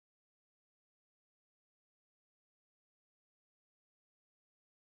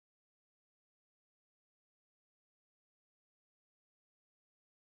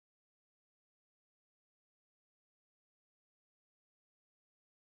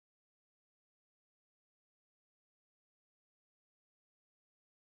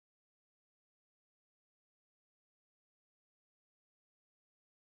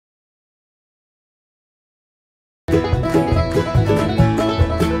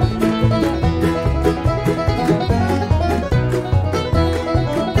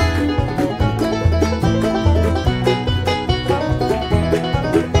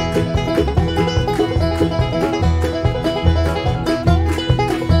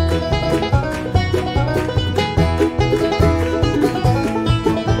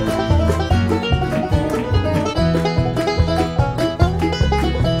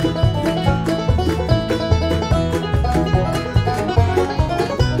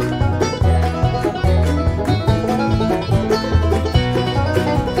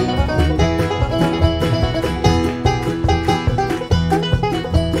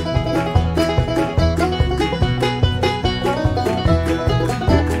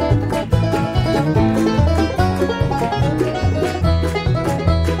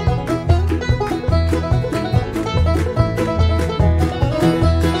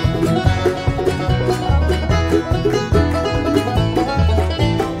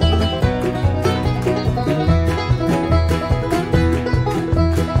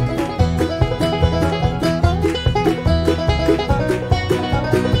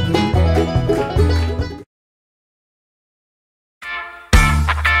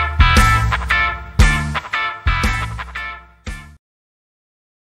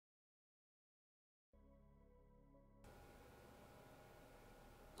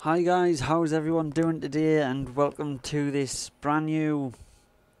Hi guys, how's everyone doing today, and welcome to this brand new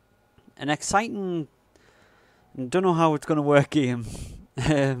and exciting, don't know how it's going to work game.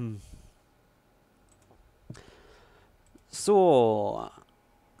 um, so,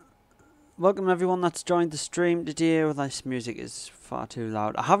 welcome everyone that's joined the stream today. Well, this music is far too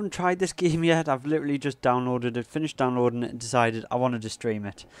loud. I haven't tried this game yet. I've literally just downloaded it, finished downloading it and decided I wanted to stream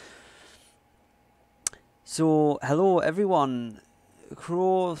it. So, hello everyone.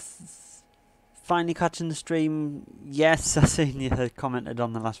 Crow finally catching the stream. Yes, I seen you had commented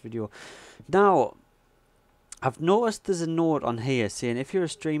on the last video. Now, I've noticed there's a note on here saying if you're a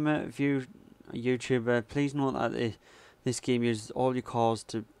streamer, if you're a YouTuber, please note that this game uses all your cores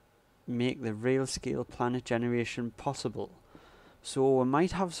to make the real scale planet generation possible. So we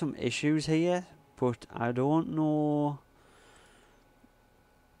might have some issues here, but I don't know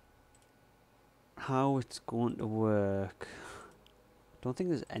how it's going to work. Don't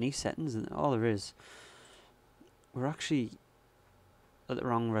think there's any settings in it. Oh, there is. We're actually at the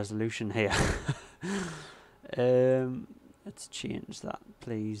wrong resolution here. Let's change that,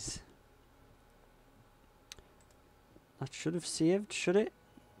 please. That should have saved, should it?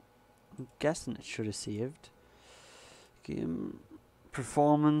 I'm guessing it should have saved. Game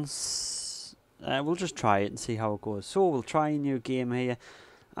performance. We'll just try it and see how it goes. So we'll try a new game here.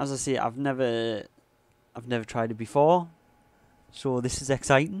 As I say, I've never tried it before, so this is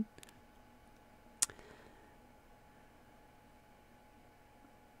exciting.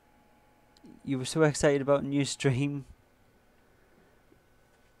 You were so excited about a new stream.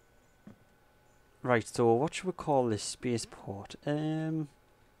 Right, so what should we call this spaceport?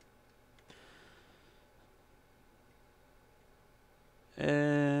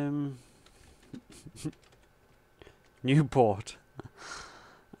 Newport.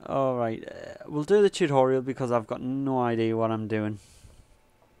 Alright, we'll do the tutorial because I've got no idea what I'm doing.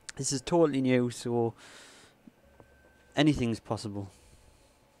 This is totally new, so anything's possible.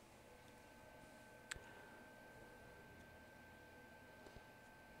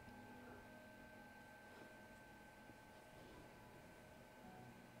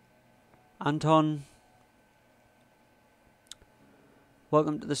 Anton,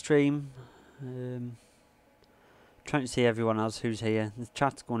 welcome to the stream. Trying to see everyone else who's here. The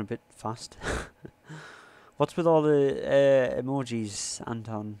chat's going a bit fast. What's with all the emojis,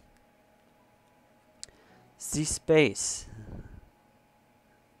 Anton? See space.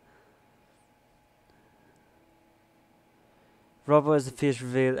 Robbo as the face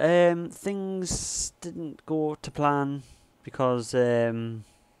reveal. Things didn't go to plan because camera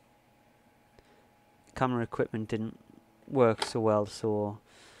equipment didn't work so well. So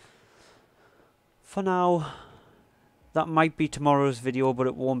for now, that might be tomorrow's video, but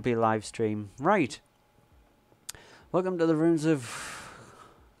it won't be a live stream. Right. Welcome to the rooms of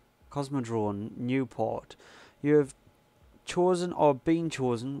Cosmodrome, Newport. You have chosen or been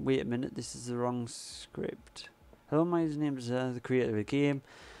chosen. Wait a minute, this is the wrong script. Hello, my name is the creator of the game.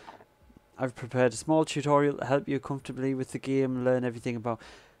 I've prepared a small tutorial to help you comfortably with the game, learn everything about.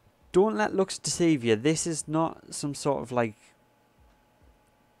 Don't let looks deceive you. This is not some sort of like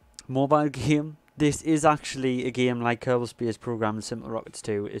mobile game. This is actually a game like Kerbal Space Program and Simple Rockets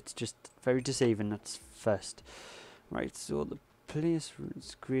 2. It's just very deceiving at first. Right, so the place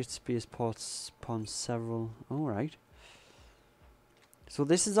routes great spaceports spawn several. Alright. So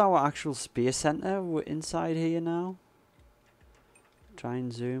this is our actual space center. We're inside here now. Try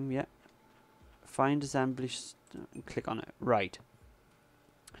and zoom, yeah. Find assembly, click on it. Right.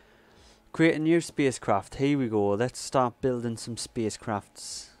 Create a new spacecraft. Here we go. Let's start building some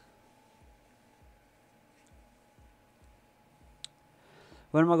spacecrafts.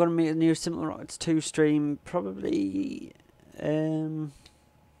 When am I going to make a new Simple Rockets 2 stream? Probably, I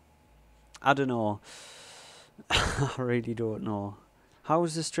don't know. I really don't know. How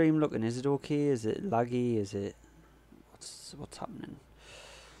is the stream looking? Is it okay? Is it laggy? Is it... What's happening?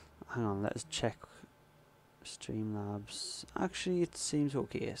 Hang on, let's check Streamlabs. Actually, it seems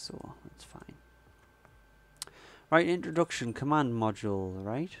okay, so that's fine. Right, introduction, command module,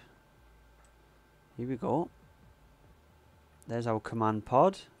 right? Here we go. There's our command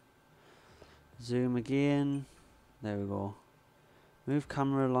pod. Zoom again. There we go. Move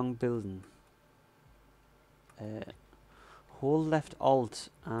camera along building. Hold left alt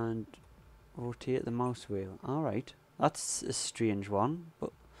and rotate the mouse wheel. Alright. That's a strange one,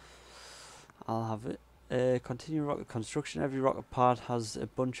 but I'll have it. Continue rocket construction. Every rocket part has a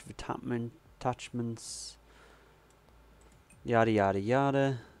bunch of attachments. Yada yada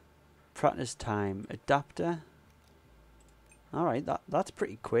yada. Practice time. Adapter. Alright, that's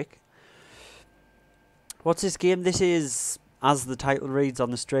pretty quick. What's this game? This is as the title reads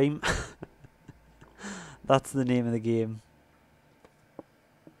on the stream. That's the name of the game.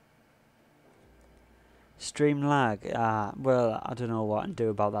 Stream lag. Well, I don't know what I can do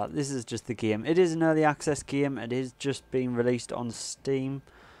about that. This is just the game. It is an early access game. It is just being released on Steam.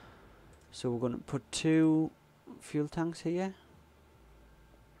 So we're going to put 2 fuel tanks here.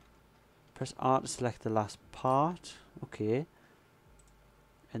 Press R to select the last part. Okay.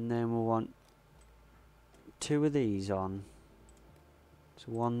 And then we want 2 of these on.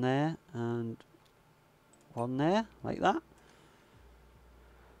 So 1 there and 1 there, like that.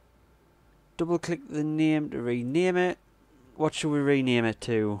 Double click the name to rename it. What should we rename it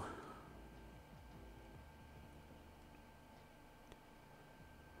to?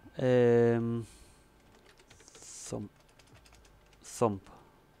 Thump.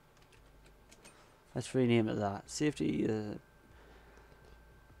 Let's rename it that. Safety.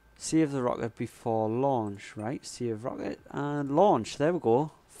 Save the rocket before launch, right? Save rocket and launch. There we go.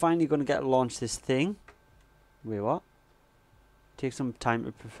 Finally going to get to launch this thing. Wait, what? Take some time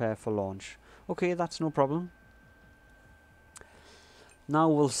to prepare for launch. Okay, that's no problem. Now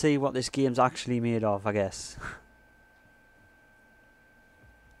we'll see what this game's actually made of, I guess.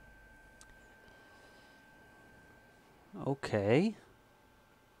 Okay.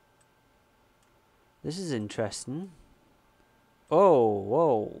 This is interesting. Oh,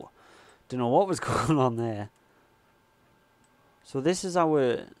 whoa. Don't know what was going on there. So this is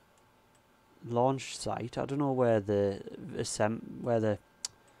our launch site. I don't know where the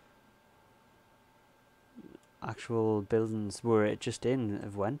actual buildings were it just in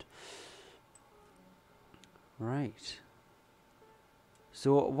have went. Right.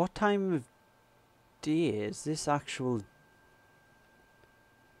 So what time of day is this actual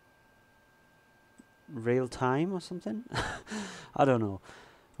real time or something? I don't know.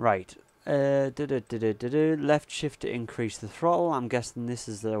 Right. Left shift to increase the throttle. I'm guessing this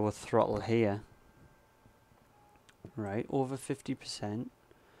is our throttle here. Right, over 50%.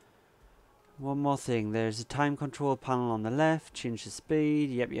 One more thing. There's a time control panel on the left. Change the speed.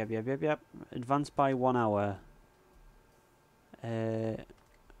 Yep. Advance by 1 hour.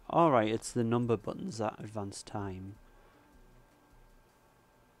 Alright, it's the number buttons that advance time.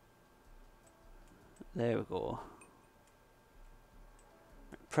 There we go.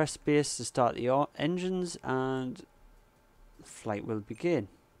 Press space to start the engines and the flight will begin.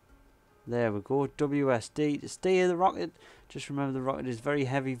 There we go. WSD to steer the rocket. Just remember the rocket is a very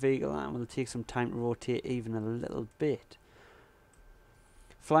heavy vehicle and will take some time to rotate even a little bit.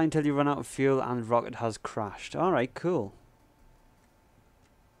 Fly until you run out of fuel and the rocket has crashed. Alright, cool.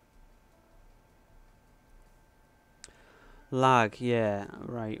 Lag, yeah,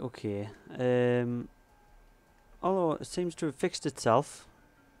 right, okay. Although it seems to have fixed itself.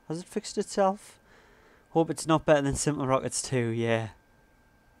 Has it fixed itself? Hope it's not better than Simple Rockets 2, yeah.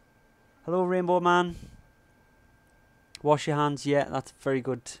 Hello, Rainbow Man. Wash your hands, yeah, that's very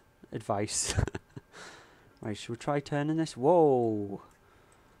good advice. Right, should we try turning this? Whoa!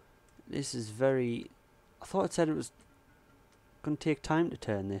 This is very... I thought it said it was going to take time to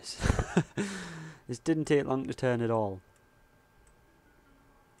turn this. This didn't take long to turn at all.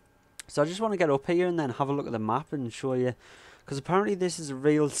 So I just want to get up here and then have a look at the map and show you, because apparently this is a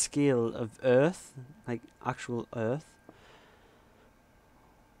real scale of Earth, like actual Earth.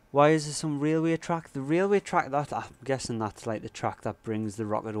 Why is there some railway track? The railway track, that I'm guessing that's like the track that brings the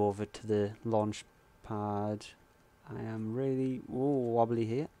rocket over to the launch pad. I am really wobbly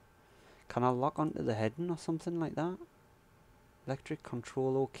here. Can I lock onto the heading or something like that? Electric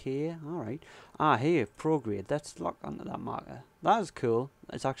control okay. Alright. Ah, here, prograde. Let's lock onto that marker. That is cool.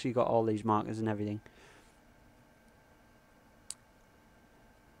 It's actually got all these markers and everything.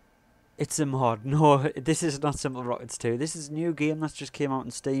 It's a mod. No, this is not Simple Rockets 2. This is a new game that's just came out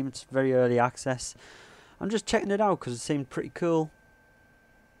on Steam. It's very early access. I'm just checking it out because it seemed pretty cool.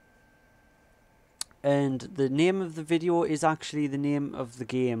 And the name of the video is actually the name of the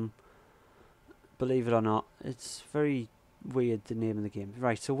game. Believe it or not. It's very weird, the name of the game.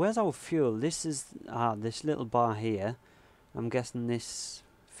 Right, so where's our fuel? This is this little bar here. I'm guessing this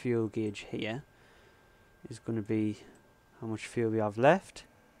fuel gauge here is going to be how much fuel we have left.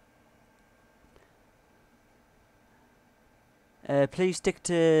 Please stick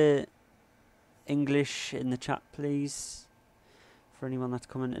to English in the chat, please, for anyone that's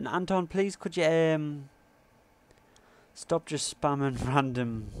coming. And Anton, please could you stop just spamming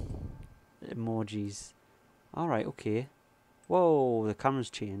random emojis. Alright, okay. Whoa, the camera's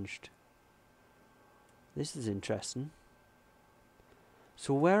changed. This is interesting.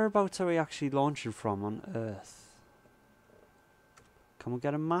 So whereabouts are we actually launching from on Earth? Can we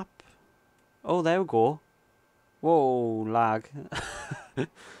get a map? Oh, there we go. Whoa, lag.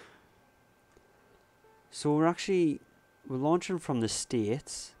 So we're launching from the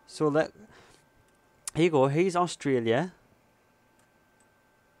States. So here you go. Here's Australia.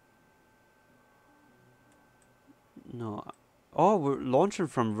 No. Oh, we're launching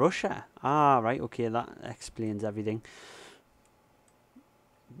from Russia. Ah, right. Okay, that explains everything.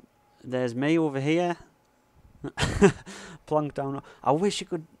 There's me over here. Plunked down. I wish you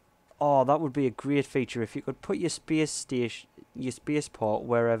could. Oh, that would be a great feature if you could put your space station, your spaceport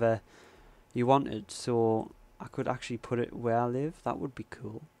wherever you wanted. So I could actually put it where I live. That would be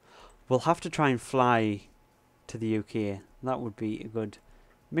cool. We'll have to try and fly to the UK. That would be a good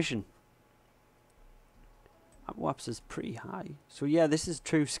mission. WAPS is pretty high. So yeah, this is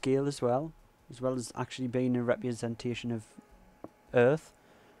true scale as well as actually being a representation of Earth.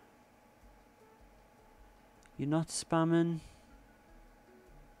 You're not spamming.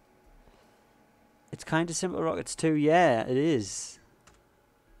 It's kind of Simple Rockets too. Yeah, it is.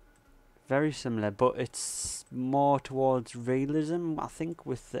 Very similar, but it's more towards realism, I think,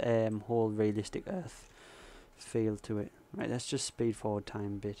 with the whole realistic Earth feel to it. Right, let's just speed forward time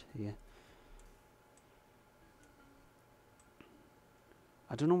a bit here.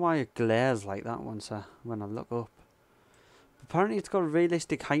 I don't know why it glares like that when I look up. Apparently it's got a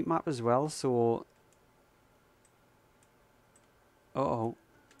realistic height map as well, so... Uh-oh.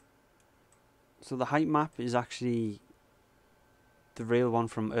 So the height map is actually the real one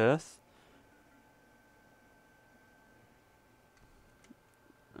from Earth.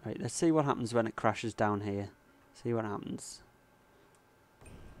 Right, let's see what happens when it crashes down here. See what happens.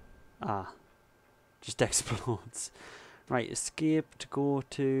 Ah. Just explodes. Right, escape to go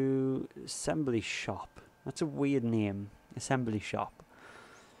to assembly shop. That's a weird name. Assembly shop.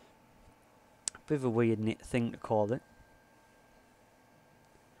 Bit of a weird thing to call it.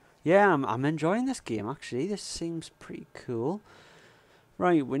 Yeah, I'm enjoying this game actually. This seems pretty cool.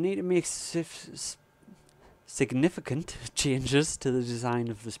 Right, we need to make significant changes to the design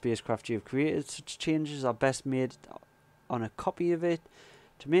of the spacecraft you've created. Such changes are best made on a copy of it.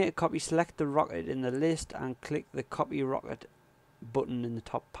 To make a copy, select the rocket in the list and click the copy rocket button in the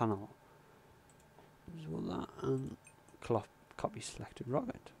top panel. So that and copy selected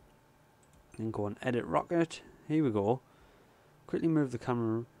rocket. Then go on edit rocket. Here we go. Quickly move the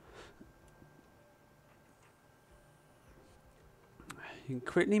camera. You can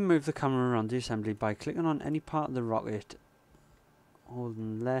quickly move the camera around the assembly by clicking on any part of the rocket,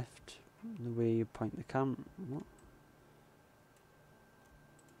 holding left the way you point the camera. What?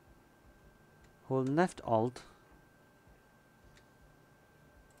 Holding left Alt.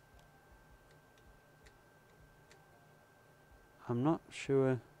 I'm not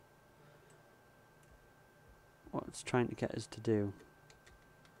sure what it's trying to get us to do.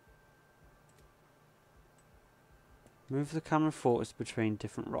 Move the camera focus between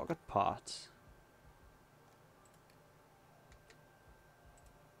different rocket parts.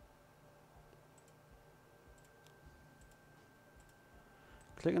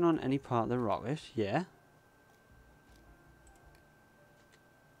 Clicking on any part of the rocket, yeah.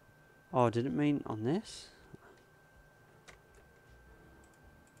 Oh, did it mean on this?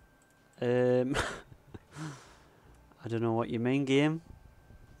 I don't know what you mean, game.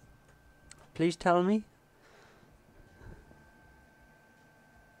 Please tell me.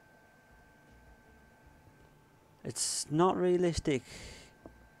 It's not realistic.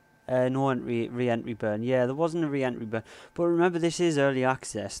 No re-entry burn. Yeah, there wasn't a re-entry burn. But remember, this is early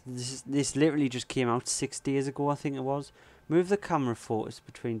access. This literally just came out 6 days ago, I think it was. Move the camera focus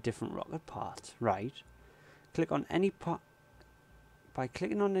between different rocket parts. Right. Click on any part. By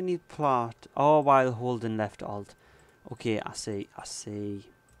clicking on any part. Oh, while holding left Alt. Okay, I see.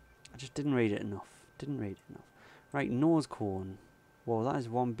 I just didn't read it enough. Right, nose cone. Whoa, that is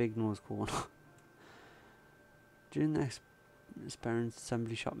one big nose cone. During the experiment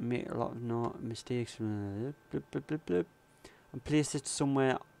assembly shop, make a lot of mistakes. Blip, blip, blip, blip, and place it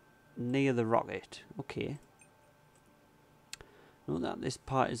somewhere near the rocket. Okay. Note that this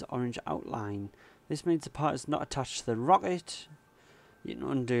part is orange outline. This means the part is not attached to the rocket. You can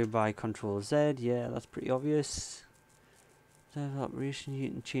undo by Control Z. Yeah, that's pretty obvious. Operation, you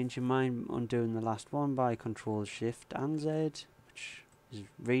can change your mind undoing the last one by Control Shift and Z, which is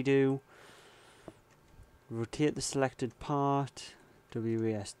redo. Rotate the selected part,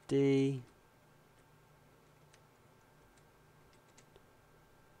 WASD.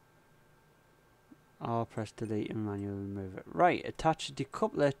 Or press delete and manually remove it. Right, attach a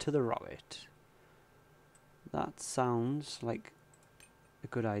decoupler to the rocket. That sounds like a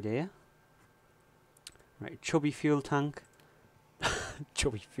good idea. Right, chubby fuel tank.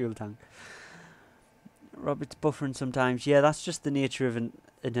 Chubby fuel tank. Robert's buffering sometimes. Yeah, that's just the nature of an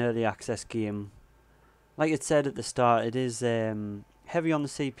early access game. Like it said at the start, it is heavy on the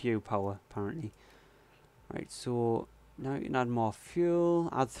CPU power, apparently. Right, so now you can add more fuel.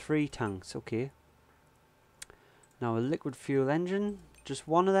 Add 3 tanks, okay. Now a liquid fuel engine. Just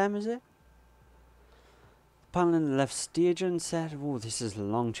one of them, is it? Panel in the left staging set. Oh, this is a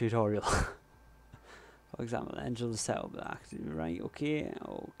long tutorial. For example, engine setup active. Right, okay,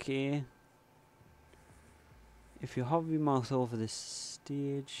 okay. If you hover your mouse over this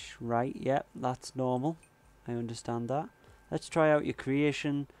stage, right, yep, that's normal. I understand that. Let's try out your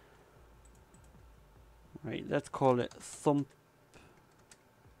creation. Right, let's call it Thump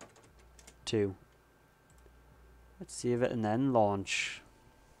 2. Let's save it and then launch.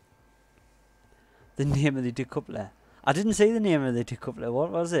 The name of the decoupler. I didn't say the name of the decoupler.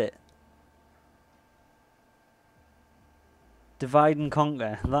 What was it? Divide and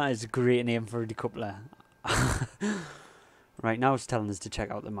Conquer. That is a great name for a decoupler. Right, now it's telling us to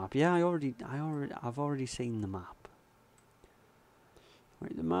check out the map. Yeah, I've already seen the map.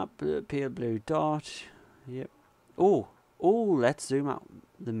 Right, the map, pale blue dot. Yep. Oh, let's zoom out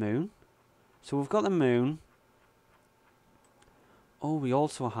the moon. So we've got the moon. Oh, we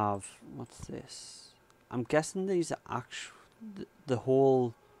also have, what's this? I'm guessing these are actual, the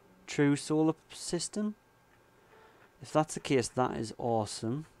whole true solar system. If that's the case, that is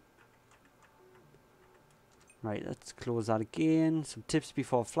awesome. Right, let's close that again. Some tips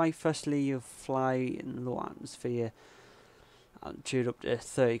before flight. Firstly, you fly in low atmosphere, altitude up to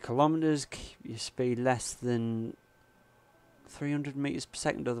 30 kilometers. Keep your speed less than 300 meters per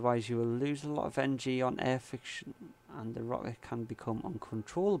second, otherwise you will lose a lot of energy on air friction and the rocket can become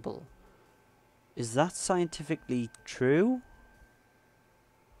uncontrollable. Is that scientifically true?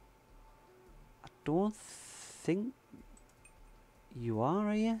 I don't think you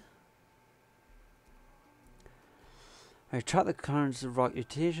are you? Right, track the currents of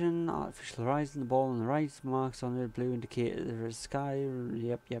rotation, artificial horizon, the ball on the right, marks on the blue indicate there is sky.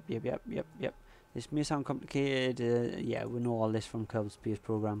 Yep. This may sound complicated. Yeah, we know all this from Kerbal Space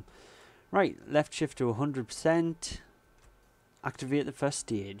Program. Right, left shift to 100%. Activate the first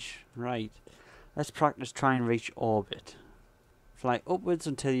stage. Right, let's practice try and reach orbit. Fly upwards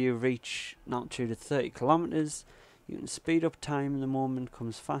until you reach an altitude of 30 kilometers. You can speed up time the moment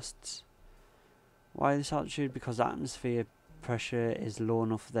comes fast. Why this altitude? Because atmosphere pressure is low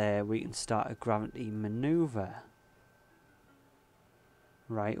enough there. We can start a gravity maneuver.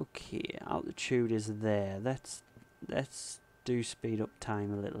 Right, okay, altitude is there. Let's do speed up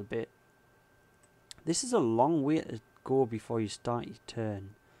time a little bit. This is a long way to go before you start your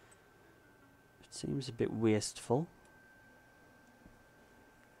turn. It seems a bit wasteful.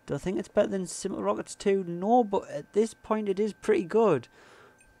 Do I think it's better than Simple Rockets 2? No, but at this point it is pretty good.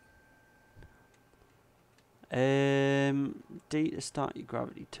 D to start your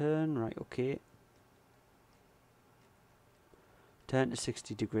gravity turn. Right, okay. Turn to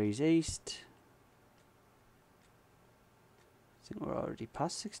 60 degrees east. I think we're already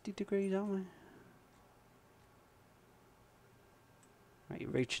past 60 degrees, aren't we? Right, you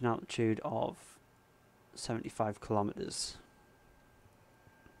reach an altitude of 75 kilometers.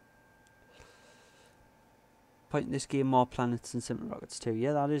 Point in this game more planets than Simple Rockets 2.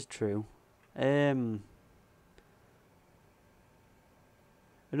 Yeah, that is true.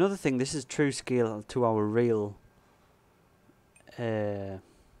 Another thing, this is true scale to our real now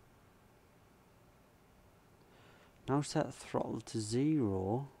set throttle to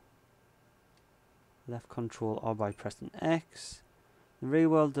 0. Left control or by pressing X. In the real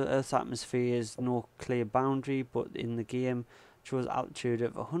world, the Earth's atmosphere is no clear boundary, but in the game shows altitude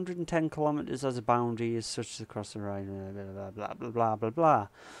of 110 kilometers as a boundary as such as across the horizon. Blah blah blah blah blah blah.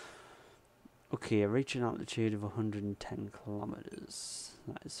 Okay, reach an altitude of 110 kilometers.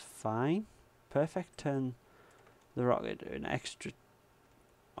 That is fine. Perfect. Turn the rocket an extra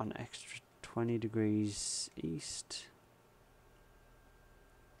 20 degrees east.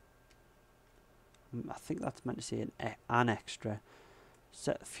 I think that's meant to say an extra.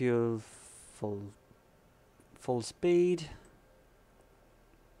 Set fuel full speed.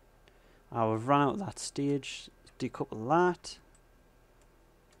 We've run out of that stage. Decouple that.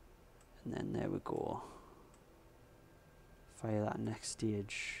 And then there we go. Fire that next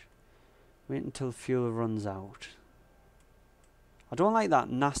stage. Wait until fuel runs out. I don't like that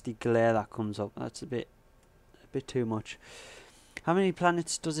nasty glare that comes up. That's a bit too much. How many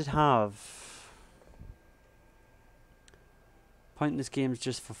planets does it have? Point in this game is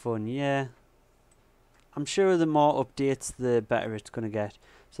just for fun. Yeah. I'm sure the more updates, the better it's going to get.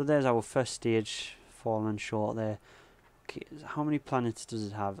 So there's our first stage, falling short there. Okay, how many planets does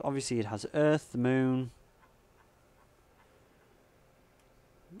it have? Obviously it has Earth, the Moon,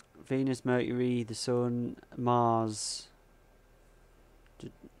 Venus, Mercury, the Sun, Mars.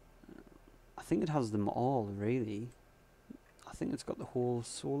 I think it has them all, really. I think it's got the whole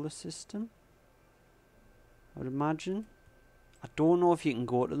solar system, I would imagine. I don't know if you can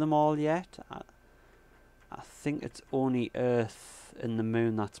go to them all yet. I think it's only Earth and the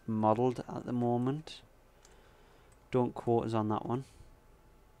Moon that's modelled at the moment. Don't quote us on that one.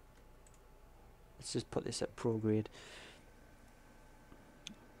 Let's just put this at pro grade.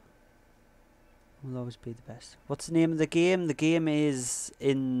 Will always be the best. What's the name of the game? The game is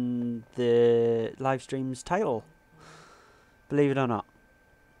in the live stream's title. Believe it or not.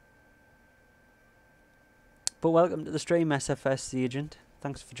 But welcome to the stream, SFS the Agent.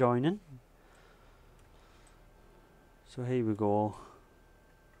 Thanks for joining. So here we go.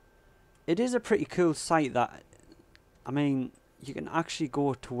 It is a pretty cool site that, I mean, you can actually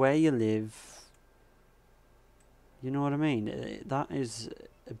go to where you live. You know what I mean? That is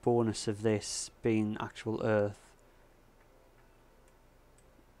a bonus of this being actual Earth.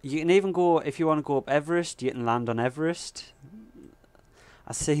 You can even go, if you want to go up Everest, you can land on Everest.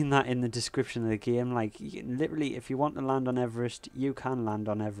 I've seen that in the description of the game. Like, you can literally, if you want to land on Everest, you can land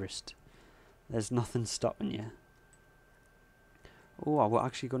on Everest. There's nothing stopping you. Oh, we're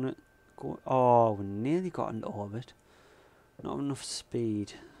actually going to go... Oh, we nearly got into orbit. Not enough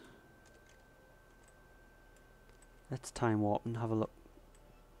speed. Let's time warp and have a look.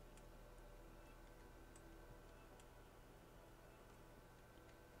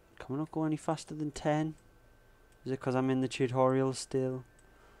 Can we not go any faster than 10? Is it because I'm in the tutorial still?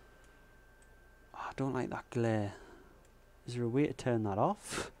 Oh, I don't like that glare. Is there a way to turn that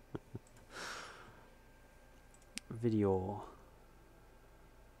off? Video.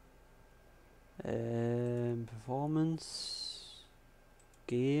 Performance.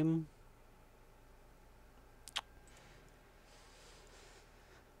 Game.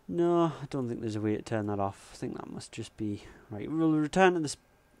 No, I don't think there's a way to turn that off. I think that must just be... Right, we'll return to the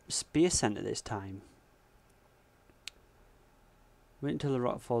Space Center this time. Wait until the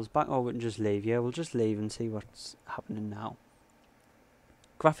rocket falls back, or we can just leave. Yeah, we'll just leave and see what's happening now.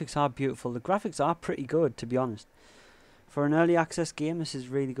 Graphics are beautiful. The graphics are pretty good, to be honest. For an early access game, this is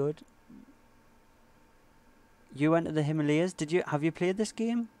really good. You went to the Himalayas. Have you played this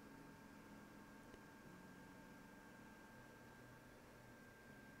game?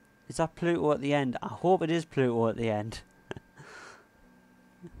 Is that Pluto at the end? I hope it is Pluto at the end.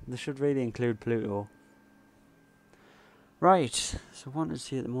 They should really include Pluto. Right, so what to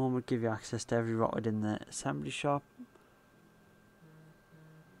see at the moment, give you access to every rocket in the assembly shop.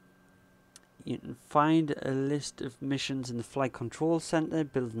 You can find a list of missions in the Flight Control Center,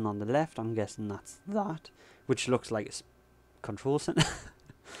 building on the left. I'm guessing that's that, which looks like a control center.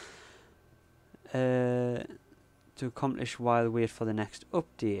 To accomplish while we wait for the next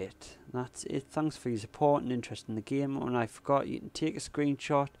update. That's it. Thanks for your support and interest in the game. When I forgot, you can take a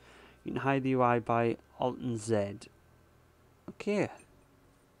screenshot. You can hide the UI by Alt and Z. Okay.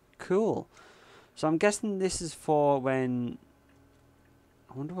 Cool. So I'm guessing this is for when...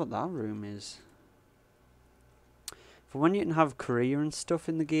 I wonder what that room is. For when you can have career and stuff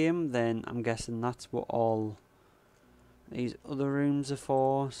in the game, then I'm guessing that's what all these other rooms are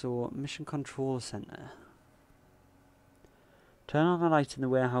for. So, Mission Control Center. Turn on the lights in the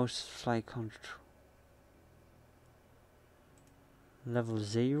warehouse. Flight control. Level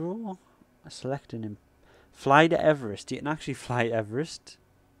 0. Selecting him. Fly to Everest. You can actually fly to Everest.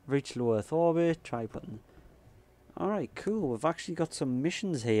 Reach low Earth orbit. Try putting... Alright, cool. We've actually got some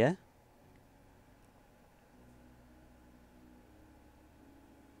missions here.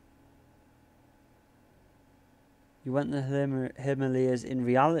 You went to the Himalayas in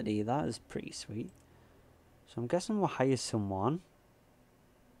reality. That is pretty sweet. So I'm guessing we'll hire someone.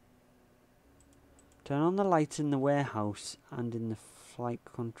 Turn on the lights in the warehouse and in the Flight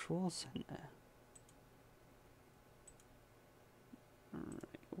Control Center. Right,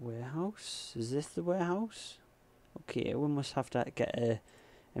 warehouse? Is this the warehouse? Okay, we must have to get a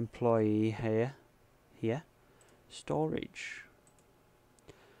employee here. Here. Storage.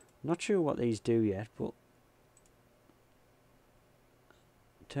 Not sure what these do yet, but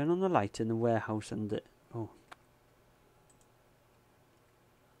turn on the light in the warehouse and the... Oh.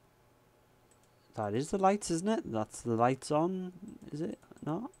 That is the lights, isn't it? That's the lights on, is it?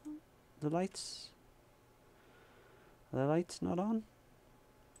 Not? The lights? Are the lights not on?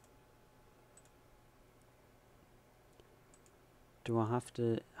 Do I have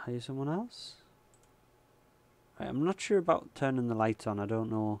to hire someone else? Right, I'm not sure about turning the lights on. I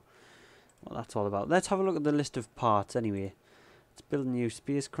don't know what that's all about. Let's have a look at the list of parts anyway. Let's build a new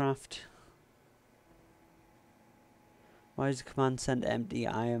spacecraft. Why is the command center empty?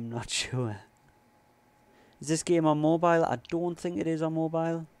 I am not sure. Is this game on mobile? I don't think it is on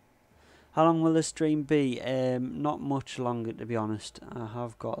mobile. How long will the stream be? Not much longer, to be honest. I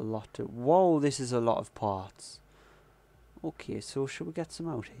have got a lot to... Whoa, this is a lot of parts. Okay, so should we get some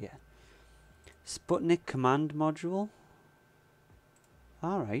out here? Sputnik command module.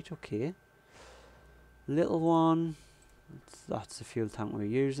 Alright, okay. Little one. That's the fuel tank we're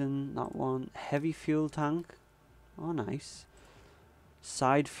using. That one. Heavy fuel tank. Oh, nice.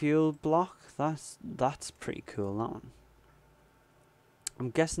 Side fuel block. That's pretty cool, that one. I'm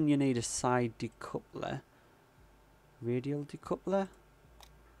guessing you need a side decoupler. Radial decoupler.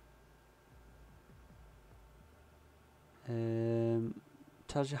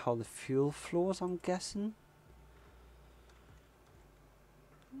 Tells you how the fuel flows, I'm guessing.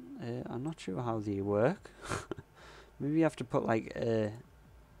 I'm not sure how they work. Maybe you have to put like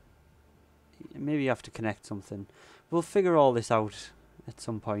maybe you have to connect something. We'll figure all this out at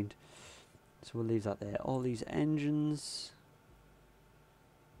some point. So we'll leave that there. All these engines.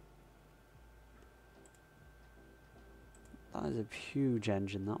 That is a huge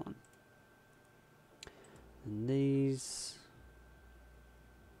engine, that one. And these.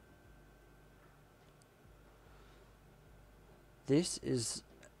 This is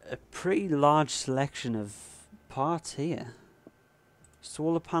a pretty large selection of parts here.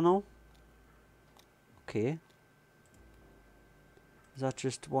 Solar panel. Okay. Is that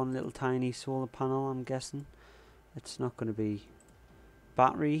just one little tiny solar panel, I'm guessing? It's not going to be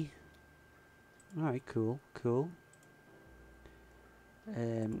battery. Alright, cool, cool.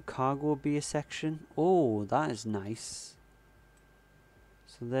 Cargo bay section. Oh, that is nice.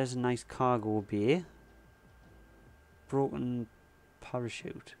 So there's a nice cargo bay. Broken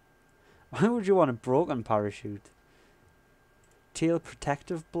parachute. Why would you want a broken parachute? Tail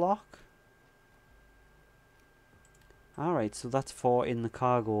protective block. Alright, so that's for in the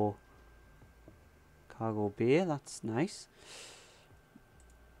cargo bay. That's nice.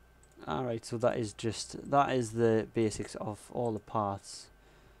 Alright, so that is the basics of all the parts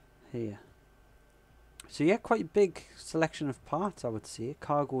here. So yeah, quite a big selection of parts, I would say.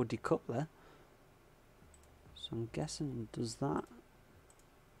 Cargo decoupler. So I'm guessing, does that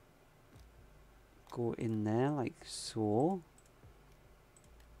go in there like so?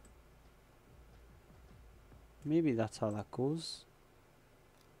 Maybe that's how that goes.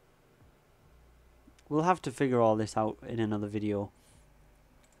 We'll have to figure all this out in another video,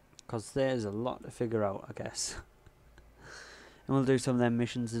 because there's a lot to figure out, I guess. And we'll do some of them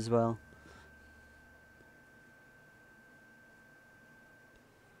missions as well.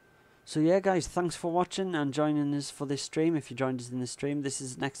 So yeah guys, thanks for watching and joining us for this stream. If you joined us in the stream, this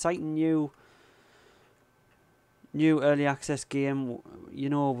is an exciting new early access game. You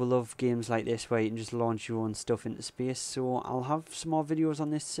know we love games like this where you can just launch your own stuff into space. So I'll have some more videos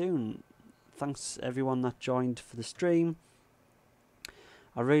on this soon. Thanks everyone that joined for the stream.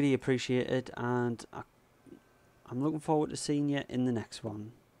 I really appreciate it, and I'm looking forward to seeing you in the next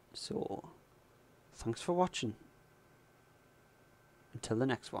one. So thanks for watching. Until the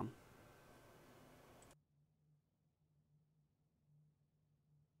next one.